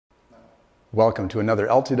Welcome to another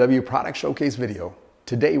LTW product showcase video.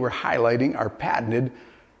 Today we're highlighting our patented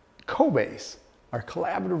CoBase, our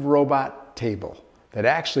collaborative robot table that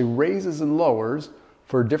actually raises and lowers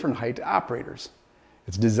for different height operators.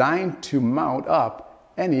 It's designed to mount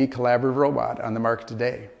up any collaborative robot on the market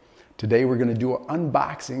today. Today we're going to do an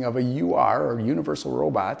unboxing of a UR or Universal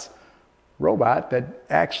Robots robot that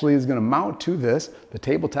actually is going to mount to this. The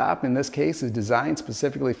tabletop in this case is designed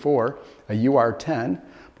specifically for a UR10.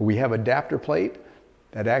 But we have an adapter plate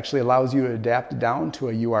that actually allows you to adapt it down to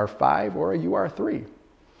a UR5 or a UR3.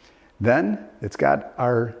 Then it's got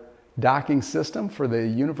our docking system for the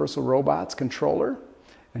Universal Robots controller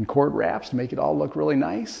and cord wraps to make it all look really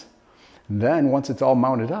nice. And then once it's all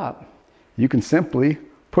mounted up, you can simply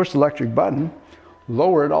push the electric button,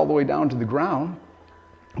 lower it all the way down to the ground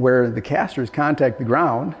where the casters contact the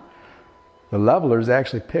ground. The levelers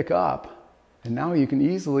actually pick up, and now you can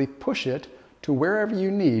easily push it to wherever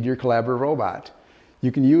you need your collaborative robot.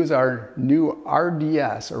 You can use our new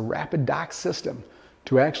RDS or Rapid Dock system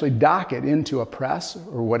to actually dock it into a press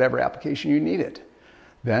or whatever application you need it.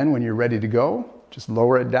 Then when you're ready to go, just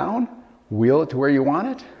lower it down, wheel it to where you want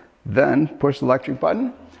it, then push the electric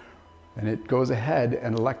button, and it goes ahead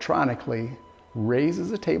and electronically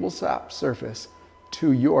raises the tabletop surface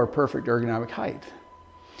to your perfect ergonomic height.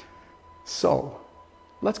 So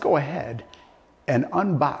let's go ahead and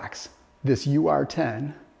unbox this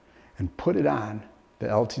UR10 and put it on the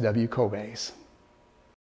LTW CoBase.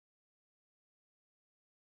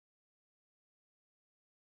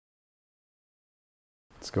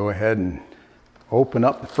 Let's go ahead and open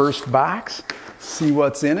up the first box, see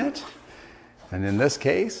what's in it. And in this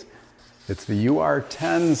case, it's the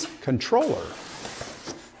UR10's controller.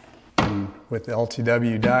 And with the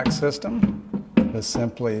LTW dock system, just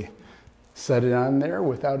simply set it on there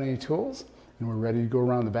without any tools, and we're ready to go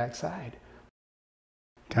around the back side.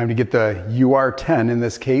 Time to get the UR10 in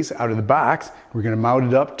this case out of the box. We're going to mount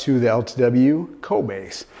it up to the LTW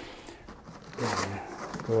CoBase.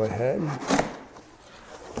 Go ahead.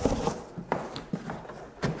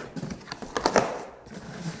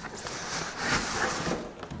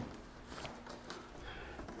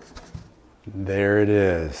 There it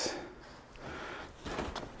is.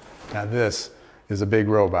 Now this is a big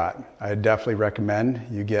robot. I definitely recommend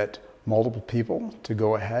you get multiple people to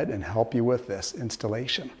go ahead and help you with this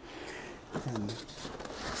installation.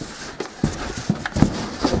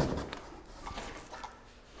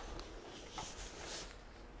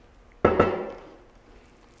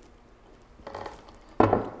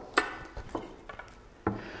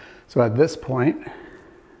 So at this point,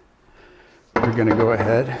 we're going to go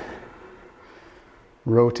ahead,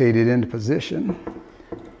 rotate it into position.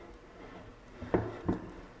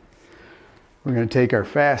 We're going to take our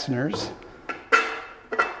fasteners,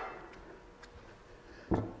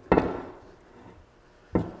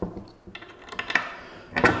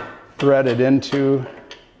 thread it into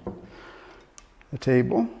the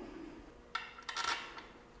table.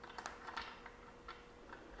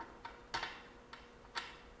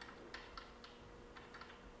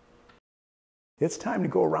 It's time to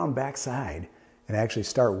go around backside and actually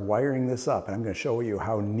start wiring this up. And I'm going to show you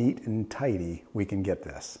how neat and tidy we can get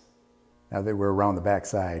this. Now that we're around the back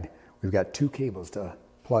side, we've got two cables to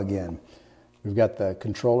plug in. We've got the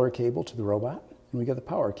controller cable to the robot, and we've got the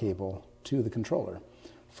power cable to the controller.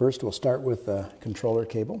 First, we'll start with the controller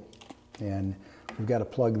cable, and we've got to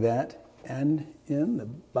plug that end in the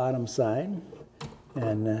bottom side,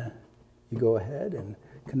 and you go ahead and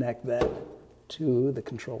connect that to the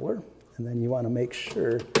controller, and then you want to make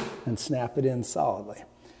sure and snap it in solidly.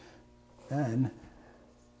 Then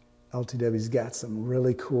LTW's got some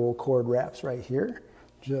really cool cord wraps right here,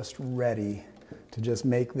 just ready to just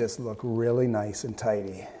make this look really nice and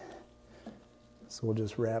tidy. So we'll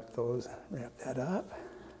just wrap that up.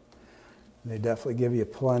 They definitely give you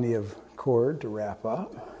plenty of cord to wrap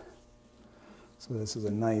up. So this is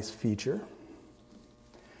a nice feature.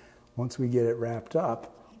 Once we get it wrapped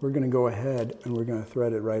up, we're going to go ahead and we're going to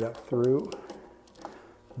thread it right up through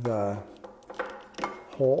the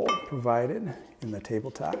hole provided in the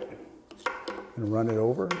tabletop and run it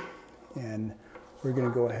over, and we're going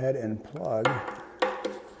to go ahead and plug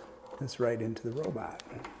this right into the robot.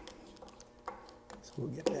 So we'll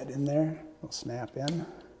get that in there, we'll snap in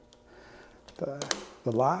the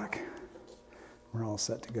lock, we're all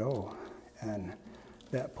set to go. And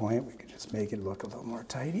at that point we can just make it look a little more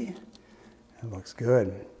tidy. It looks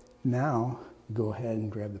good. Now go ahead and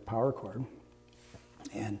grab the power cord,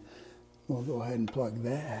 and we'll go ahead and plug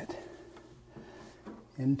that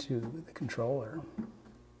into the controller.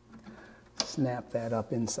 Snap that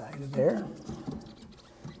up inside of there,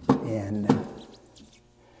 and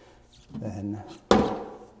then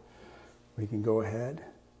we can go ahead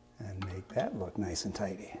and make that look nice and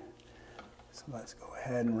tidy. So let's go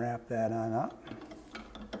ahead and wrap that on up.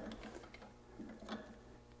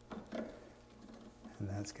 And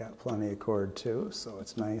that's got plenty of cord too, so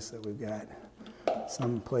it's nice that we've got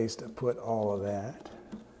some place to put all of that.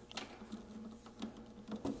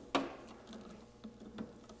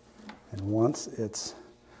 And once it's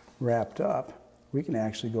wrapped up, we can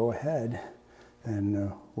actually go ahead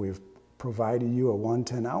and we've provided you a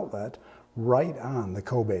 110 outlet right on the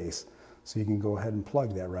CoBase. So you can go ahead and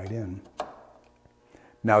plug that right in.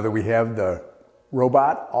 Now that we have the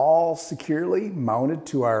robot all securely mounted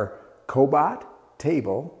to our cobot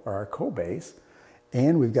table, or our CoBase,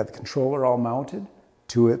 and we've got the controller all mounted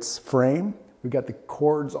to its frame, we've got the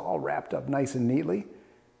cords all wrapped up nice and neatly,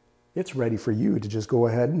 it's ready for you to just go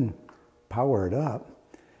ahead and power it up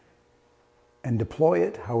and deploy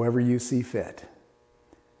it however you see fit.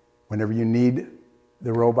 Whenever you need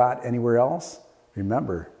the robot anywhere else,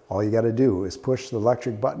 remember, all you got to do is push the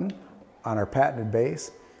electric button on our patented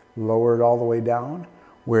base, lower it all the way down,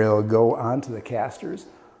 where it'll go onto the casters,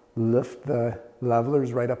 lift the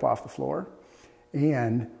levelers right up off the floor,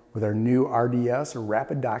 and with our new RDS, or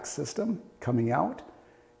Rapid Dock system, coming out,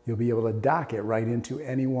 you'll be able to dock it right into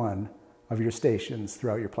any one of your stations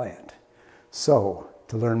throughout your plant. So,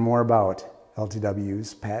 to learn more about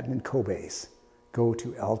LTW's patented CoBase, go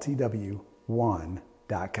to ltw1.com.